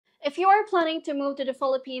If you are planning to move to the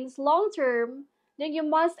Philippines long term, then you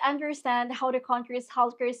must understand how the country's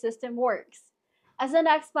healthcare system works. As an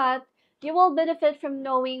expat, you will benefit from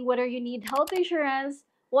knowing whether you need health insurance,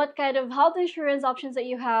 what kind of health insurance options that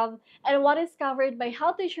you have, and what is covered by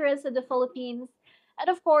health insurance in the Philippines, and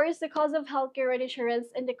of course, the cost of healthcare and insurance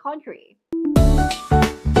in the country.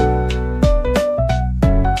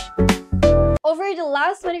 Over the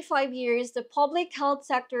last 25 years, the public health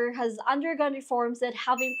sector has undergone reforms that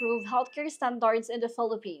have improved healthcare standards in the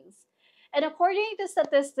Philippines. And according to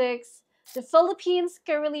statistics, the Philippines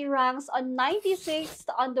currently ranks on 96th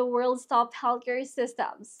on the world's top healthcare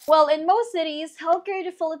systems. While in most cities, healthcare in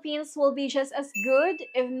the Philippines will be just as good,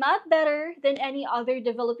 if not better, than any other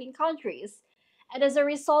developing countries. And as a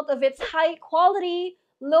result of its high quality,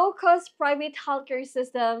 low-cost private healthcare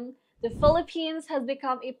system, the Philippines has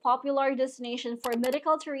become a popular destination for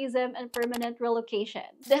medical tourism and permanent relocation.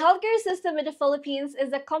 The healthcare system in the Philippines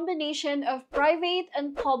is a combination of private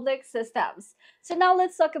and public systems. So now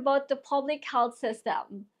let's talk about the public health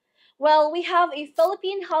system. Well, we have a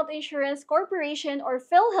Philippine Health Insurance Corporation, or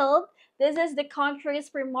PhilHealth. This is the country's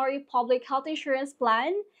primary public health insurance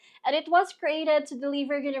plan, and it was created to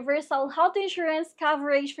deliver universal health insurance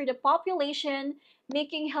coverage for the population,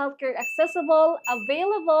 making healthcare accessible,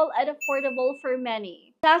 available, and affordable for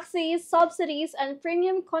many. Taxes, subsidies, and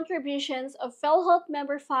premium contributions of PhilHealth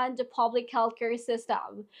member fund the public healthcare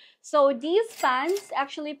system. So these funds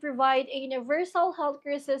actually provide a universal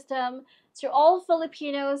healthcare system to all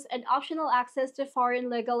Filipinos and optional access to foreign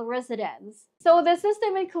legal residents. So the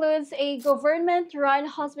system includes a government-run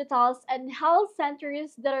hospitals and health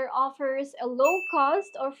centers that offers a low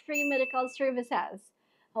cost of free medical services.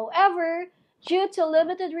 However, due to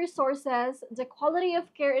limited resources, the quality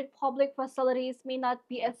of care in public facilities may not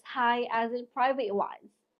be as high as in private ones.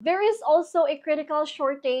 There is also a critical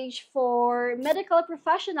shortage for medical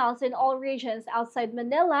professionals in all regions outside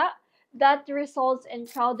Manila that results in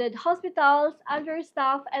crowded hospitals,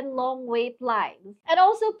 understaffed, and long wait lines. And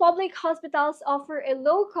also, public hospitals offer a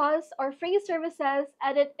low cost or free services,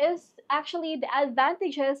 and it is actually the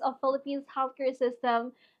advantages of Philippines healthcare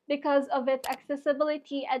system because of its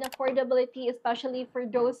accessibility and affordability, especially for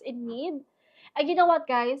those in need. And you know what,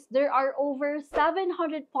 guys? There are over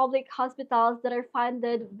 700 public hospitals that are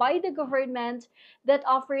funded by the government that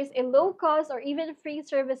offers a low cost or even free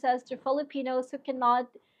services to Filipinos who cannot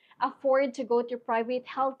afford to go to private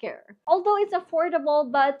healthcare. Although it's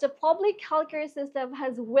affordable, but the public healthcare system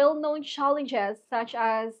has well-known challenges such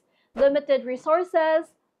as limited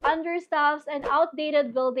resources, understaffed, and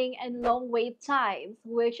outdated building and long wait times,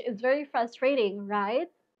 which is very frustrating,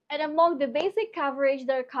 right? And among the basic coverage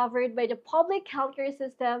that are covered by the public healthcare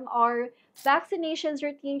system are vaccinations,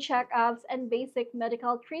 routine checkups, and basic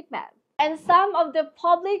medical treatment. And some of the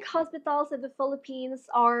public hospitals in the Philippines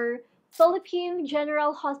are Philippine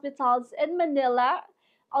General Hospitals in Manila,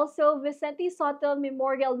 also Vicente Soto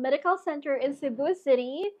Memorial Medical Center in Cebu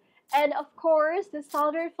City, and of course, the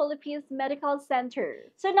Southern Philippines Medical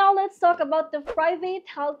Center. So now let's talk about the private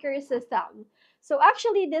healthcare system. So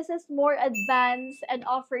actually, this is more advanced and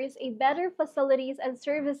offers a better facilities and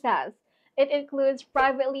services. It includes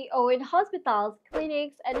privately owned hospitals,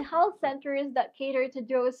 clinics, and health centers that cater to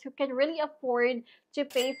those who can really afford to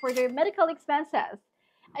pay for their medical expenses.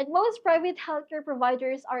 And most private healthcare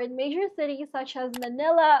providers are in major cities such as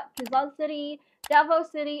Manila, Quezon City, Davao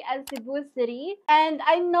City, and Cebu City. And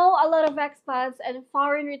I know a lot of expats and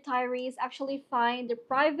foreign retirees actually find the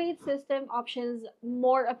private system options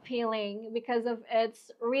more appealing because of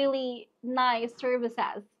its really nice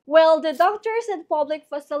services. Well, the doctors in public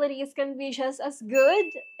facilities can be just as good.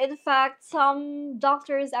 In fact, some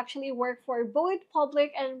doctors actually work for both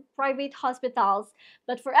public and private hospitals.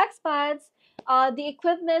 But for expats, the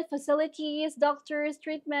equipment, facilities, doctors,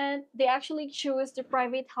 treatment, they actually choose the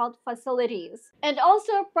private health facilities. And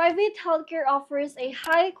also, private healthcare offers a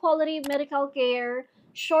high quality medical care,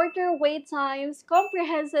 shorter wait times,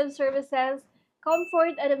 comprehensive services,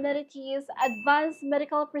 comfort and amenities, advanced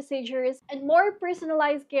medical procedures, and more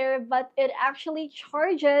personalized care, but it actually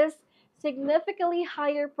charges significantly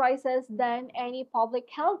higher prices than any public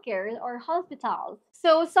healthcare or hospitals.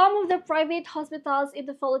 So some of the private hospitals in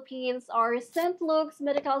the Philippines are St. Luke's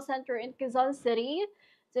Medical Center in Quezon City,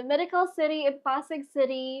 the Medical City in Pasig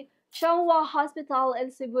City, Changhua Hospital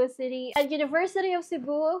in Cebu City, and University of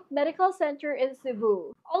Cebu Medical Center in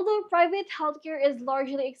Cebu. Although private healthcare is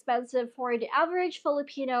largely expensive for the average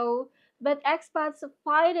Filipino, but expats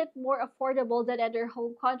find it more affordable than at their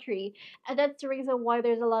home country. And that's the reason why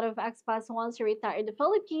there's a lot of expats who want to retire in the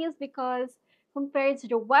Philippines, because compared to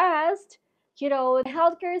the West, The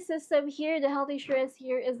healthcare system here, the health insurance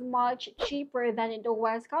here is much cheaper than in the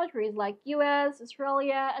West countries like US,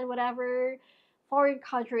 Australia, and whatever foreign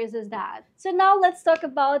countries is that. So now let's talk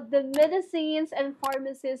about the medicines and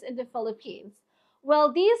pharmacies in the Philippines.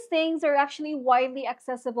 Well, these things are actually widely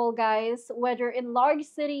accessible, guys, whether in large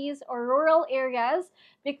cities or rural areas,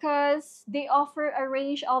 because they offer a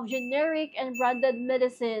range of generic and branded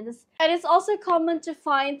medicines. And it's also common to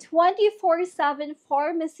find 24/7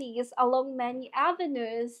 pharmacies along many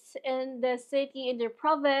avenues in the city, in the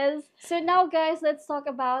province. So now, guys, let's talk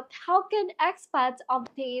about how can expats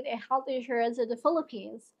obtain a health insurance in the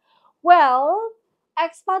Philippines. Well,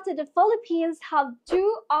 expats in the Philippines have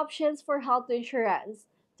two options for health insurance.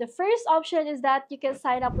 The first option is that you can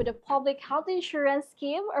sign up with a public health insurance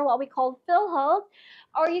scheme, or what we call PhilHealth,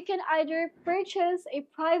 or you can either purchase a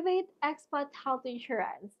private expat health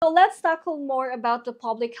insurance. So let's tackle more about the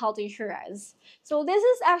public health insurance. So this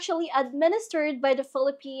is actually administered by the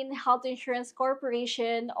Philippine Health Insurance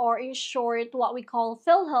Corporation, or in short, what we call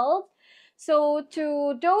PhilHealth. So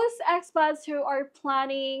to those expats who are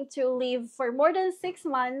planning to live for more than 6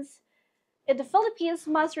 months in the Philippines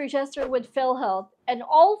must register with PhilHealth, and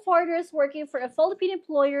all foreigners working for a Philippine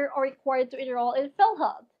employer are required to enroll in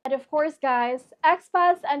PhilHealth. And of course, guys,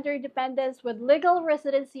 expats and their dependents with legal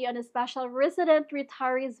residency on a special resident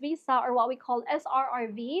retirees visa, or what we call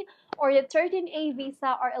SRRV, or the 13A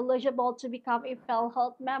visa are eligible to become a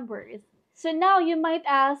PhilHealth members. So now you might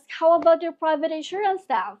ask, how about your private insurance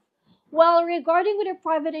staff? Well, regarding with the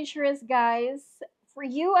private insurance, guys, for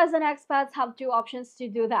you as an expat have two options to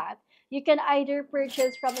do that. You can either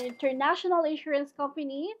purchase from an international insurance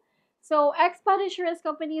company. So expat insurance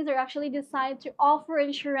companies are actually designed to offer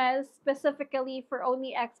insurance specifically for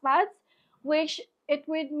only expats, which it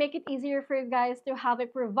would make it easier for you guys to have a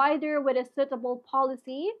provider with a suitable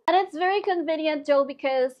policy. And it's very convenient though,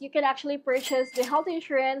 because you can actually purchase the health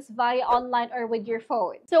insurance via online or with your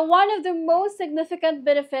phone. So one of the most significant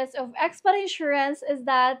benefits of expat insurance is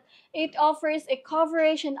that it offers a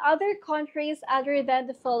coverage in other countries other than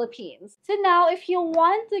the Philippines. So now if you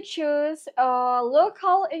want to choose a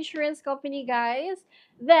local insurance company, guys,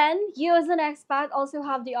 then you as an expat also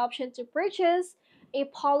have the option to purchase a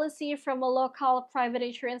policy from a local private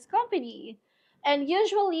insurance company. And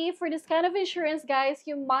usually for this kind of insurance, guys,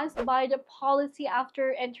 you must buy the policy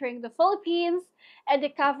after entering the Philippines, and the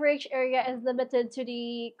coverage area is limited to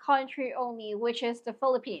the country only, which is the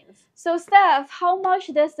Philippines. So Steph, how much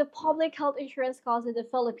does the public health insurance cost in the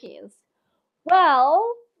Philippines? Well,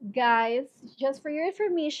 guys, just for your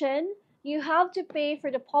information, you have to pay for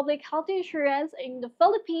the public health insurance in the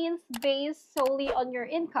Philippines based solely on your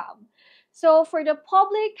income. So for the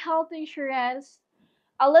public health insurance,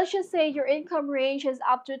 let's just say your income range is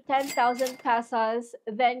up to 10,000 pesos,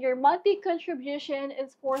 then your monthly contribution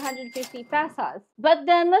is 450 pesos. But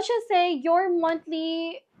then let's just say your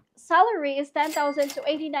monthly salary is 10,000 to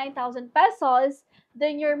 89,000 pesos,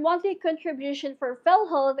 then your monthly contribution for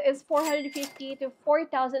PhilHealth is 450 to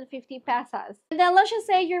 4,050 pesos. And then let's just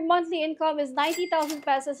say your monthly income is 90,000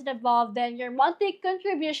 pesos and above, then your monthly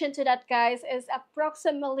contribution to that, guys, is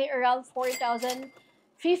approximately around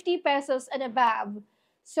 4,050 pesos and above.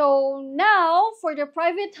 So now, for the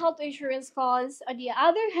private health insurance costs, on the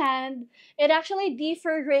other hand, it actually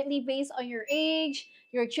differs greatly based on your age,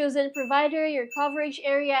 your chosen provider, your coverage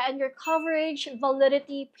area, and your coverage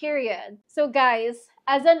validity period. So guys,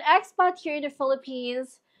 as an expat here in the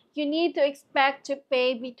Philippines, you need to expect to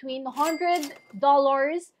pay between $100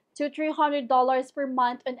 to $300 per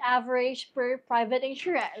month on average per private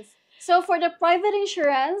insurance. So for the private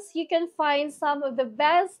insurance, you can find some of the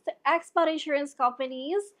best expat insurance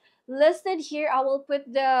companies listed here. I will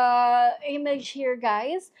put the image here,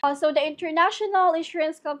 guys. So the international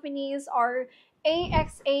insurance companies are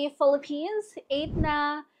AXA Philippines,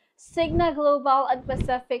 Aetna, Cigna Global, and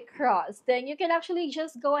Pacific Cross. Then you can actually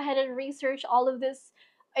just go ahead and research all of this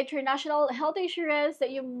international health insurance that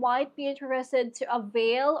you might be interested to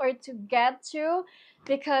avail or to get to,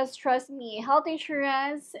 because trust me, health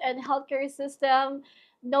insurance and healthcare system,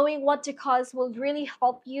 knowing what to cost will really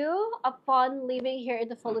help you upon living here in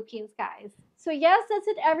the Philippines, guys. So yes, that's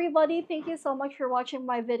it, everybody. Thank you so much for watching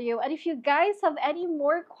my video. And if you guys have any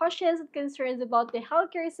more questions and concerns about the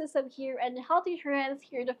healthcare system here and health insurance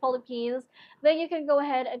here in the Philippines, then you can go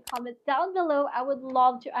ahead and comment down below. I would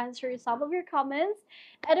love to answer some of your comments.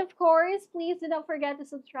 And of course, please do not forget to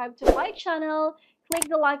subscribe to my channel, click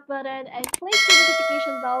the like button, and click the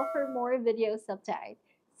notification bell for more videos update.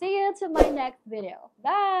 See you to my next video.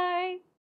 Bye!